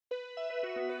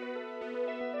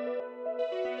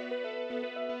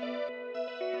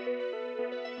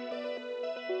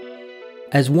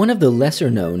As one of the lesser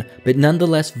known but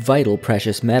nonetheless vital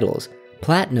precious metals,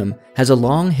 platinum has a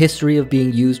long history of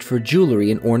being used for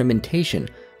jewelry and ornamentation,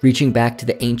 reaching back to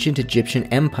the ancient Egyptian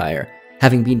Empire,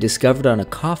 having been discovered on a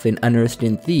coffin unearthed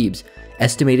in Thebes,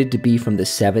 estimated to be from the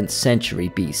 7th century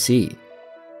BC.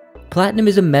 Platinum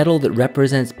is a metal that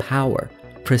represents power,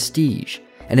 prestige,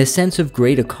 and a sense of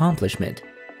great accomplishment.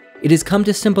 It has come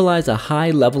to symbolize a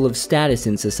high level of status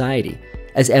in society,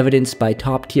 as evidenced by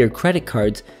top-tier credit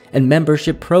cards and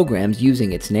membership programs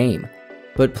using its name.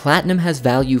 But platinum has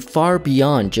value far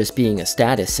beyond just being a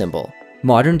status symbol.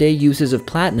 Modern-day uses of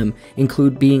platinum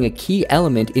include being a key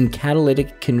element in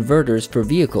catalytic converters for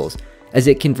vehicles, as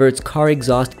it converts car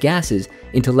exhaust gases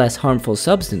into less harmful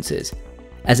substances,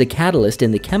 as a catalyst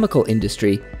in the chemical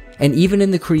industry, and even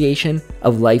in the creation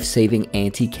of life-saving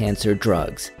anti-cancer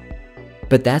drugs.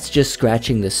 But that's just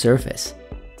scratching the surface.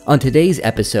 On today's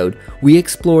episode, we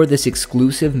explore this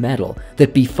exclusive metal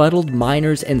that befuddled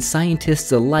miners and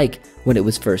scientists alike when it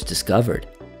was first discovered.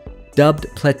 Dubbed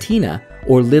platina,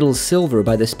 or little silver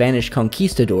by the Spanish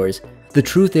conquistadors, the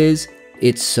truth is,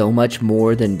 it's so much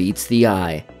more than meets the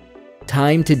eye.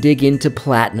 Time to dig into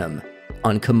platinum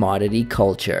on Commodity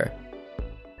Culture.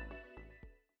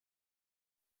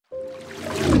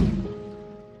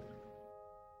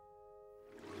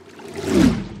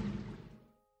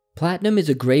 Platinum is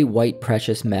a gray-white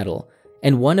precious metal,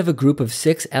 and one of a group of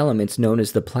 6 elements known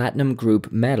as the platinum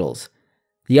group metals.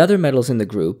 The other metals in the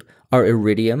group are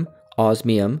iridium,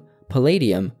 osmium,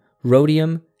 palladium,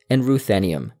 rhodium, and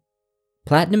ruthenium.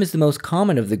 Platinum is the most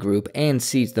common of the group and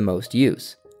sees the most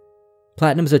use.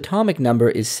 Platinum's atomic number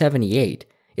is 78.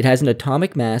 It has an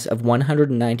atomic mass of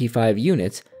 195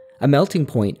 units, a melting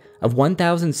point of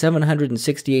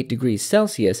 1,768 degrees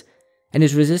Celsius, and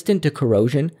is resistant to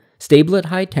corrosion, stable at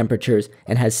high temperatures,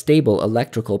 and has stable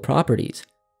electrical properties.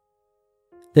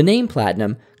 The name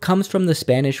platinum comes from the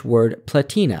Spanish word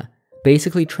platina,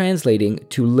 basically translating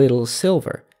to little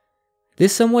silver.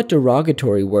 This somewhat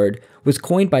derogatory word was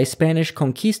coined by Spanish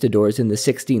conquistadors in the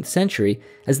 16th century,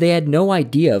 as they had no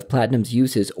idea of platinum's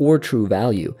uses or true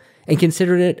value, and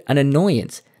considered it an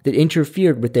annoyance that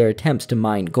interfered with their attempts to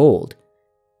mine gold.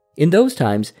 In those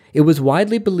times, it was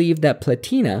widely believed that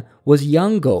platina was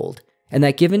young gold, and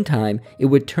that given time, it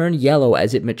would turn yellow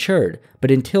as it matured,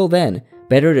 but until then,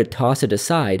 better to toss it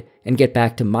aside and get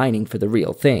back to mining for the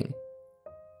real thing.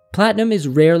 Platinum is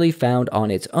rarely found on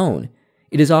its own.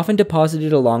 It is often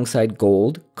deposited alongside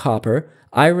gold, copper,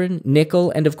 iron,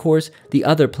 nickel, and of course, the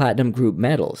other platinum group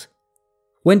metals.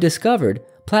 When discovered,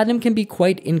 platinum can be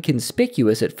quite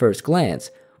inconspicuous at first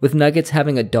glance, with nuggets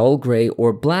having a dull gray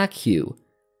or black hue.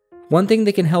 One thing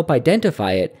that can help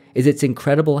identify it is its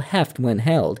incredible heft when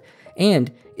held,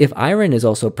 and if iron is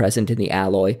also present in the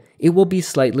alloy, it will be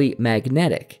slightly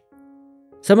magnetic.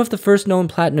 Some of the first known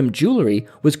platinum jewelry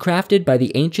was crafted by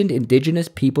the ancient indigenous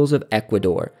peoples of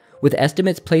Ecuador, with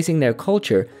estimates placing their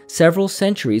culture several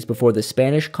centuries before the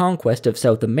Spanish conquest of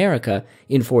South America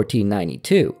in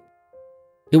 1492.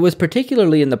 It was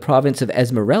particularly in the province of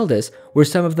Esmeraldas where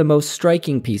some of the most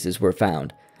striking pieces were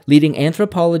found, leading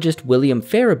anthropologist William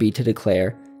Farabee to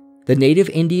declare, "The native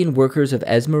Indian workers of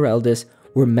Esmeraldas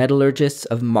were metallurgists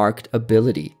of marked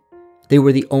ability. They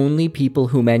were the only people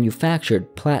who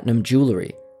manufactured platinum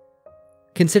jewelry."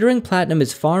 Considering platinum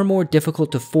is far more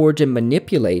difficult to forge and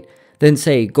manipulate than,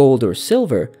 say, gold or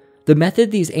silver, the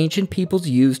method these ancient peoples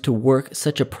used to work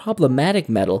such a problematic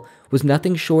metal was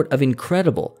nothing short of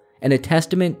incredible and a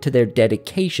testament to their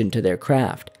dedication to their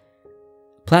craft.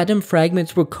 Platinum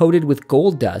fragments were coated with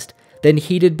gold dust, then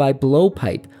heated by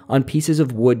blowpipe on pieces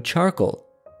of wood charcoal.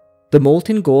 The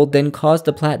molten gold then caused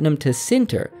the platinum to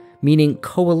sinter, meaning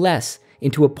coalesce,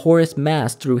 into a porous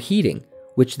mass through heating,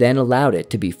 which then allowed it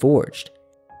to be forged.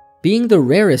 Being the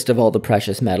rarest of all the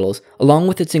precious metals, along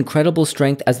with its incredible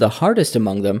strength as the hardest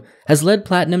among them, has led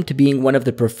platinum to being one of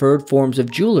the preferred forms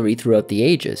of jewelry throughout the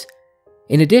ages.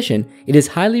 In addition, it is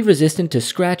highly resistant to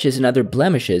scratches and other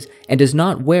blemishes and does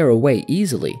not wear away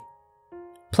easily.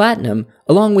 Platinum,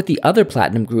 along with the other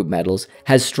platinum group metals,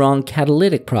 has strong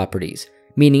catalytic properties,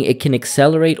 meaning it can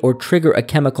accelerate or trigger a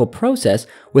chemical process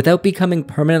without becoming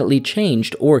permanently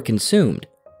changed or consumed.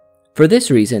 For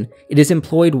this reason, it is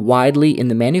employed widely in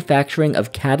the manufacturing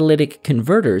of catalytic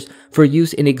converters for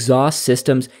use in exhaust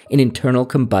systems in internal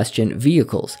combustion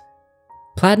vehicles.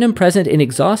 Platinum present in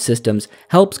exhaust systems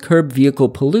helps curb vehicle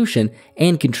pollution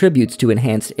and contributes to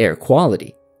enhanced air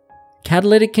quality.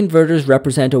 Catalytic converters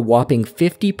represent a whopping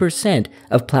 50%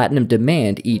 of platinum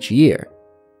demand each year.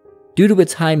 Due to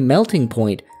its high melting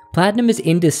point, platinum is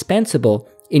indispensable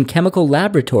in chemical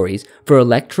laboratories for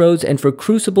electrodes and for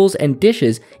crucibles and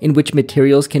dishes in which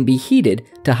materials can be heated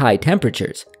to high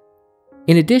temperatures.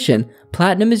 In addition,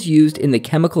 platinum is used in the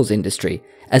chemicals industry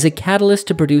as a catalyst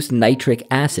to produce nitric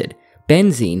acid,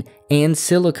 benzene, and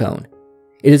silicone.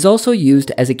 It is also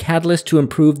used as a catalyst to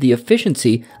improve the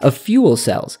efficiency of fuel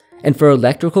cells and for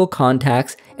electrical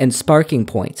contacts and sparking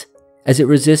points, as it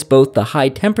resists both the high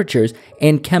temperatures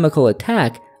and chemical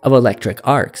attack of electric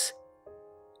arcs.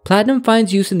 Platinum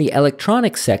finds use in the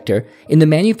electronics sector in the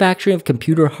manufacturing of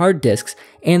computer hard disks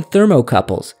and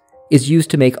thermocouples, is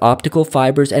used to make optical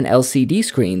fibers and LCD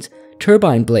screens,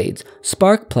 turbine blades,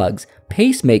 spark plugs,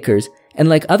 pacemakers, and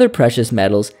like other precious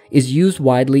metals, is used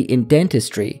widely in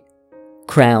dentistry.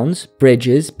 Crowns,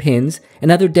 bridges, pins,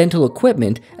 and other dental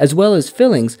equipment, as well as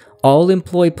fillings, all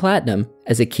employ platinum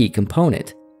as a key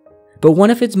component. But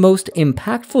one of its most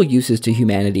impactful uses to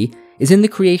humanity is in the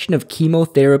creation of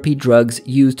chemotherapy drugs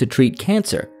used to treat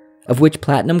cancer, of which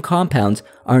platinum compounds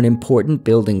are an important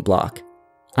building block.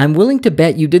 I'm willing to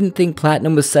bet you didn't think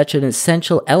platinum was such an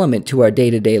essential element to our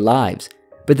day-to-day lives,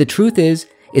 but the truth is,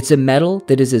 it's a metal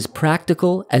that is as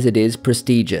practical as it is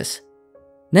prestigious.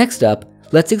 Next up,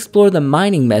 let's explore the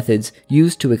mining methods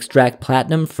used to extract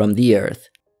platinum from the earth.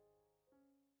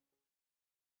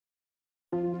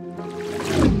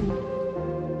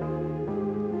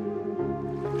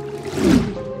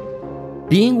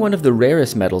 Being one of the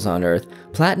rarest metals on Earth,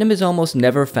 platinum is almost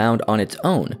never found on its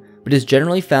own, but is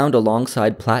generally found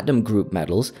alongside platinum group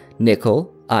metals,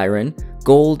 nickel, iron,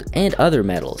 gold, and other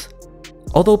metals.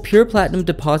 Although pure platinum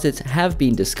deposits have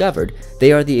been discovered,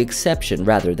 they are the exception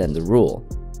rather than the rule.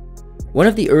 One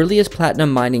of the earliest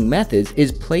platinum mining methods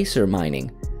is placer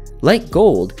mining. Like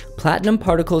gold, platinum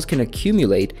particles can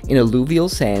accumulate in alluvial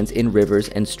sands in rivers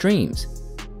and streams.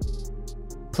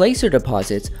 Placer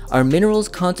deposits are minerals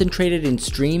concentrated in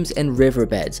streams and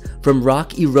riverbeds from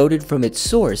rock eroded from its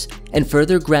source and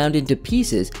further ground into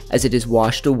pieces as it is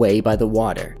washed away by the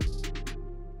water.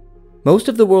 Most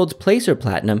of the world's placer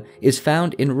platinum is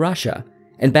found in Russia,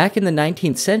 and back in the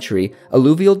 19th century,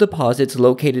 alluvial deposits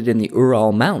located in the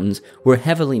Ural Mountains were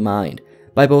heavily mined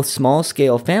by both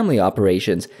small-scale family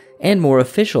operations and more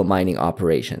official mining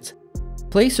operations.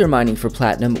 Placer mining for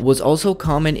platinum was also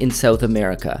common in South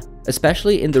America,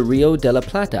 especially in the Rio de la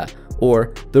Plata,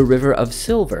 or the River of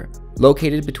Silver,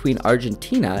 located between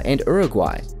Argentina and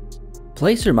Uruguay.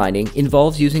 Placer mining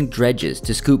involves using dredges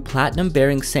to scoop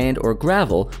platinum-bearing sand or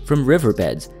gravel from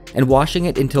riverbeds and washing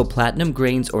it until platinum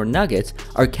grains or nuggets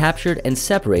are captured and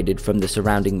separated from the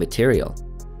surrounding material.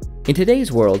 In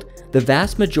today's world, the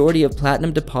vast majority of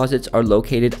platinum deposits are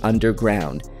located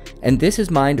underground, and this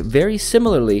is mined very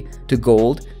similarly to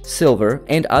gold, silver,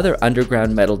 and other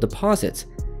underground metal deposits,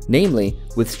 namely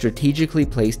with strategically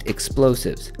placed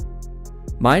explosives.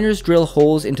 Miners drill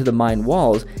holes into the mine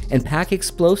walls and pack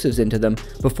explosives into them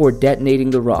before detonating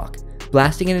the rock,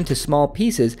 blasting it into small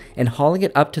pieces and hauling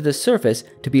it up to the surface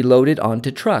to be loaded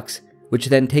onto trucks, which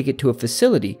then take it to a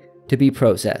facility to be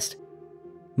processed.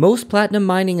 Most platinum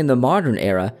mining in the modern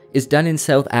era is done in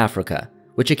South Africa,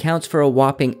 which accounts for a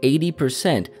whopping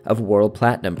 80% of world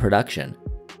platinum production.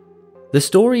 The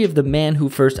story of the man who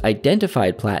first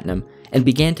identified platinum and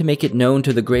began to make it known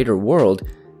to the greater world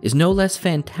is no less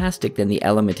fantastic than the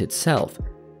element itself,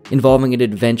 involving an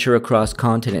adventure across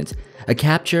continents, a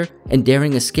capture and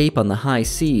daring escape on the high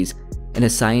seas, and a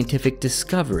scientific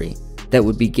discovery that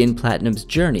would begin platinum's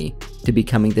journey to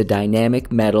becoming the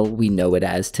dynamic metal we know it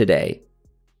as today.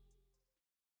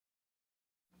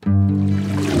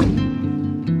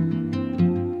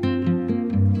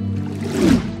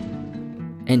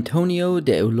 Antonio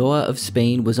de Ulloa of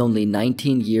Spain was only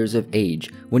 19 years of age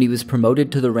when he was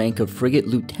promoted to the rank of frigate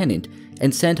lieutenant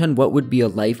and sent on what would be a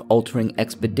life-altering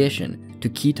expedition to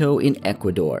Quito in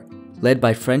Ecuador, led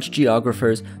by French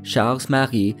geographers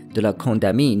Charles-Marie de la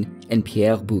Condamine and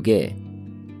Pierre Bouguer.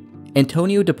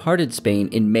 Antonio departed Spain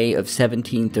in May of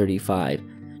 1735,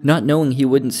 not knowing he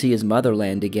wouldn't see his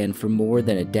motherland again for more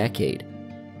than a decade.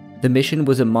 The mission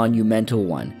was a monumental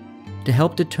one, to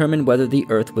help determine whether the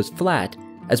Earth was flat,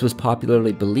 as was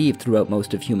popularly believed throughout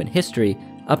most of human history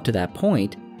up to that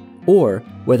point, or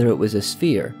whether it was a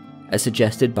sphere, as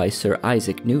suggested by Sir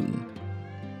Isaac Newton.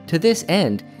 To this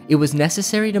end, it was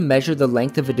necessary to measure the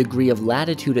length of a degree of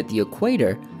latitude at the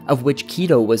equator, of which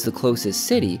Quito was the closest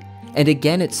city, and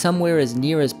again at somewhere as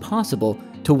near as possible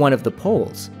to one of the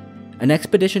poles. An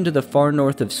expedition to the far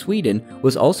north of Sweden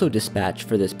was also dispatched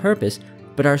for this purpose,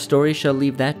 but our story shall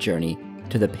leave that journey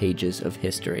to the pages of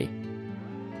history.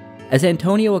 As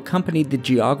Antonio accompanied the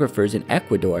geographers in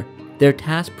Ecuador, their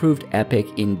task proved epic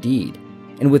indeed,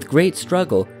 and with great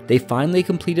struggle, they finally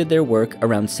completed their work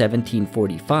around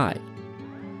 1745.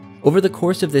 Over the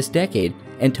course of this decade,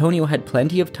 Antonio had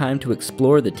plenty of time to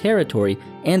explore the territory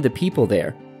and the people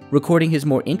there, recording his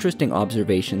more interesting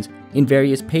observations in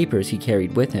various papers he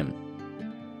carried with him.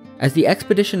 As the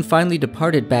expedition finally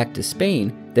departed back to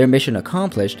Spain, their mission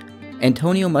accomplished,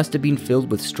 Antonio must have been filled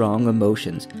with strong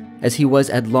emotions, as he was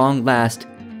at long last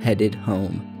headed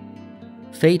home.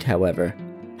 Fate, however,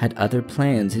 had other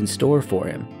plans in store for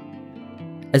him.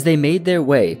 As they made their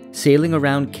way, sailing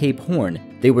around Cape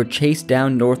Horn, they were chased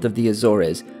down north of the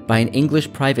Azores by an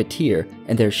English privateer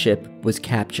and their ship was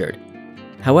captured.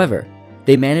 However,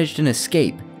 they managed an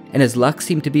escape, and as luck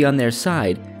seemed to be on their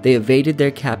side, they evaded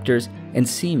their captors and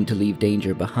seemed to leave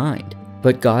danger behind.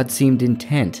 But God seemed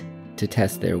intent to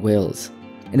test their wills,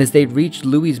 and as they reached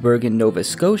Louisbourg in Nova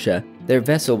Scotia, their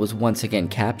vessel was once again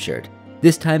captured,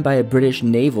 this time by a British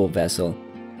naval vessel,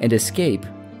 and escape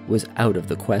was out of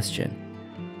the question.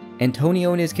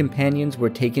 Antonio and his companions were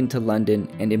taken to London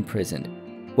and imprisoned,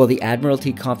 while the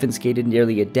Admiralty confiscated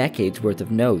nearly a decade's worth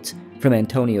of notes from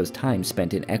Antonio's time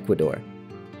spent in Ecuador.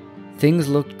 Things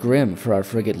looked grim for our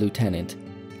frigate lieutenant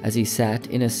as he sat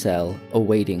in a cell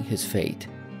awaiting his fate.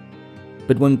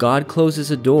 But when God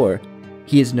closes a door,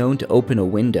 he is known to open a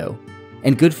window,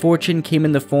 and good fortune came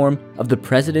in the form of the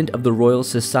president of the Royal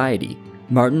Society,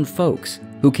 Martin Folkes,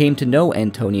 who came to know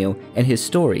Antonio and his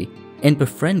story and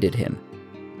befriended him.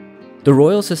 The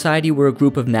Royal Society were a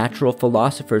group of natural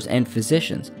philosophers and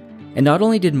physicians, and not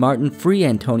only did Martin free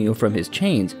Antonio from his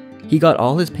chains, he got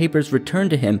all his papers returned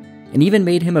to him and even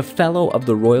made him a Fellow of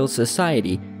the Royal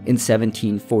Society in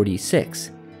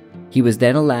 1746. He was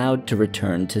then allowed to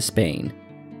return to Spain.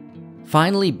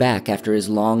 Finally back after his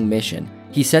long mission,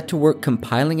 he set to work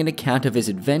compiling an account of his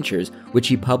adventures, which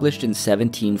he published in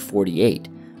 1748,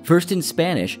 first in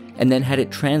Spanish and then had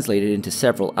it translated into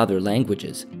several other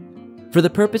languages. For the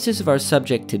purposes of our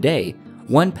subject today,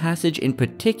 one passage in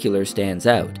particular stands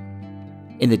out.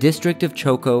 In the district of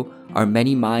Choco are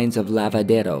many mines of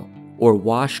lavadero, or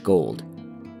wash gold.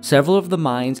 Several of the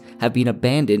mines have been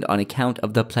abandoned on account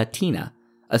of the platina,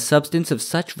 a substance of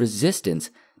such resistance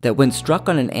that when struck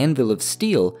on an anvil of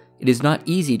steel, it is not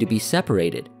easy to be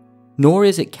separated, nor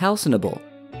is it calcinable,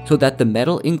 so that the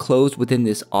metal enclosed within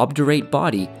this obdurate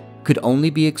body could only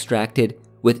be extracted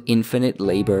with infinite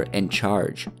labor and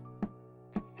charge.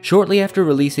 Shortly after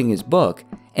releasing his book,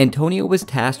 Antonio was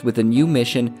tasked with a new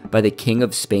mission by the King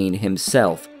of Spain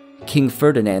himself, King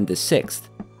Ferdinand VI,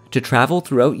 to travel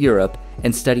throughout Europe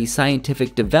and study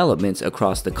scientific developments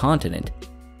across the continent.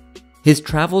 His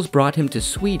travels brought him to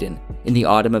Sweden in the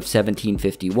autumn of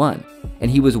 1751,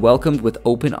 and he was welcomed with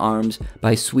open arms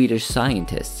by Swedish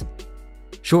scientists.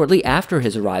 Shortly after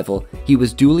his arrival, he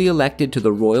was duly elected to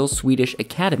the Royal Swedish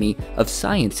Academy of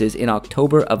Sciences in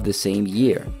October of the same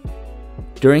year.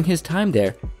 During his time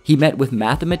there, he met with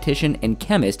mathematician and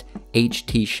chemist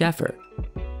H.T. Scheffer.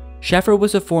 Scheffer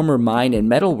was a former mine and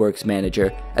metalworks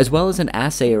manager as well as an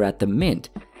assayer at the Mint,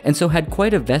 and so had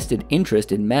quite a vested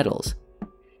interest in metals.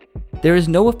 There is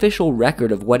no official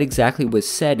record of what exactly was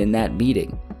said in that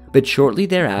meeting, but shortly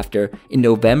thereafter, in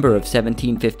November of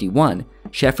 1751,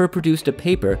 Scheffer produced a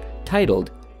paper titled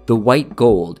The White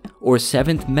Gold, or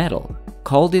Seventh Metal,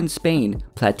 called in Spain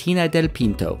Platina del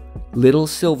Pinto, Little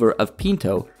Silver of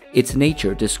Pinto, its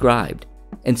nature described,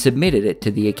 and submitted it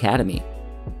to the Academy.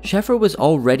 Scheffer was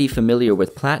already familiar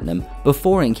with platinum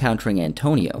before encountering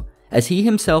Antonio, as he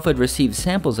himself had received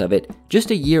samples of it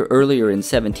just a year earlier in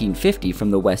 1750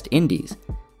 from the West Indies,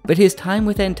 but his time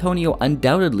with Antonio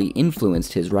undoubtedly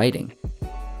influenced his writing.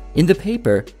 In the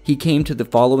paper, he came to the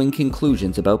following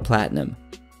conclusions about platinum: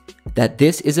 that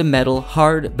this is a metal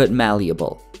hard but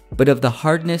malleable, but of the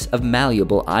hardness of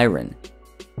malleable iron;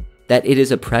 that it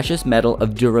is a precious metal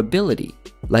of durability,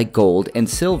 like gold and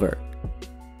silver;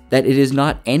 that it is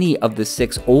not any of the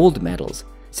 6 old metals,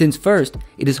 since first,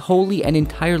 it is wholly and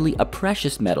entirely a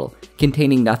precious metal,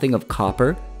 containing nothing of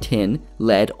copper, tin,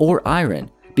 lead, or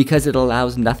iron, because it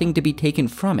allows nothing to be taken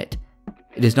from it.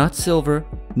 It is not silver,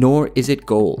 nor is it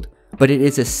gold, but it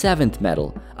is a 7th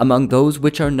metal among those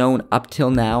which are known up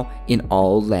till now in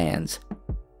all lands.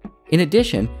 In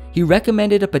addition, he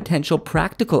recommended a potential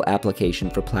practical application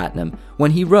for platinum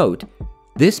when he wrote,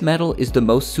 "This metal is the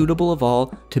most suitable of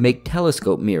all to make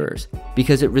telescope mirrors,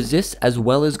 because it resists as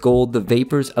well as gold the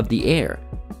vapors of the air.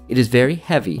 It is very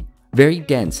heavy, very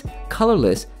dense,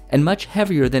 colorless, and much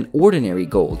heavier than ordinary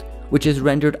gold, which is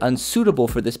rendered unsuitable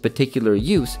for this particular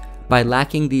use by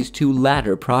lacking these 2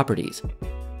 latter properties."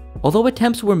 Although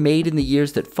attempts were made in the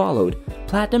years that followed,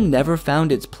 platinum never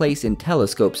found its place in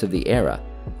telescopes of the era.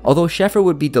 Although Scheffer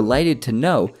would be delighted to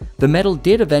know, the metal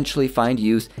did eventually find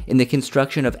use in the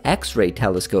construction of X-ray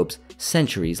telescopes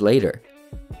centuries later.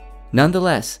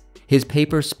 Nonetheless, his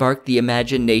paper sparked the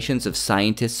imaginations of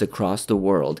scientists across the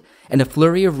world, and a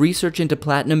flurry of research into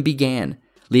platinum began,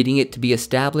 leading it to be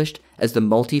established as the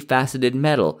multifaceted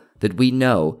metal that we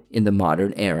know in the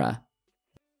modern era.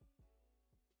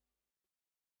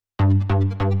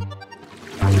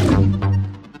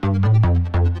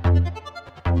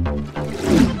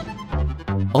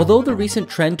 Although the recent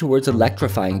trend towards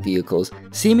electrifying vehicles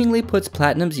seemingly puts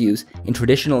platinum's use in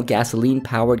traditional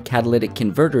gasoline-powered catalytic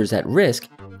converters at risk,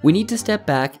 we need to step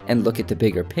back and look at the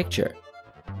bigger picture.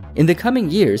 In the coming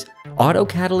years, auto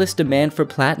catalyst demand for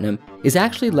platinum is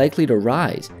actually likely to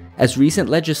rise, as recent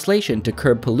legislation to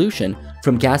curb pollution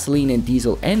from gasoline and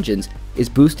diesel engines is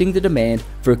boosting the demand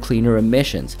for cleaner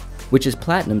emissions, which is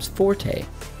platinum's forte.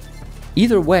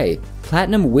 Either way,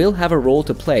 platinum will have a role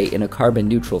to play in a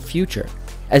carbon-neutral future,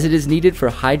 as it is needed for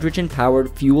hydrogen-powered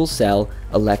fuel cell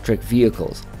electric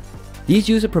vehicles. These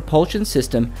use a propulsion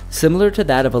system similar to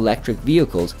that of electric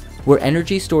vehicles, where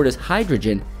energy stored as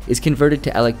hydrogen is converted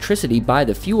to electricity by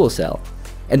the fuel cell,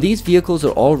 and these vehicles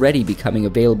are already becoming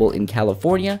available in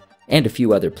California and a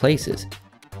few other places.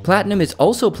 Platinum is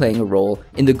also playing a role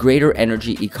in the greater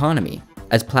energy economy,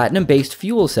 as platinum-based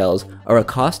fuel cells are a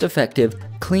cost-effective,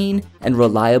 clean, and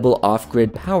reliable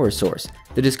off-grid power source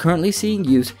that is currently seeing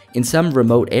use in some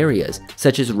remote areas,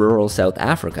 such as rural South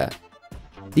Africa.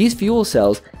 These fuel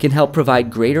cells can help provide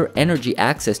greater energy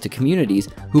access to communities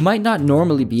who might not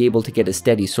normally be able to get a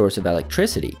steady source of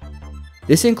electricity.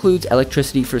 This includes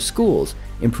electricity for schools,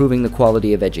 improving the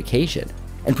quality of education,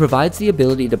 and provides the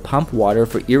ability to pump water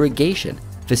for irrigation,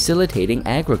 facilitating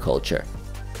agriculture.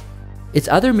 Its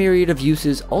other myriad of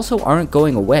uses also aren't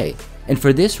going away, and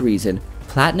for this reason,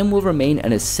 platinum will remain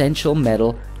an essential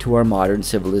metal to our modern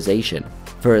civilization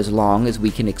for as long as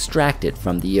we can extract it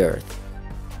from the earth.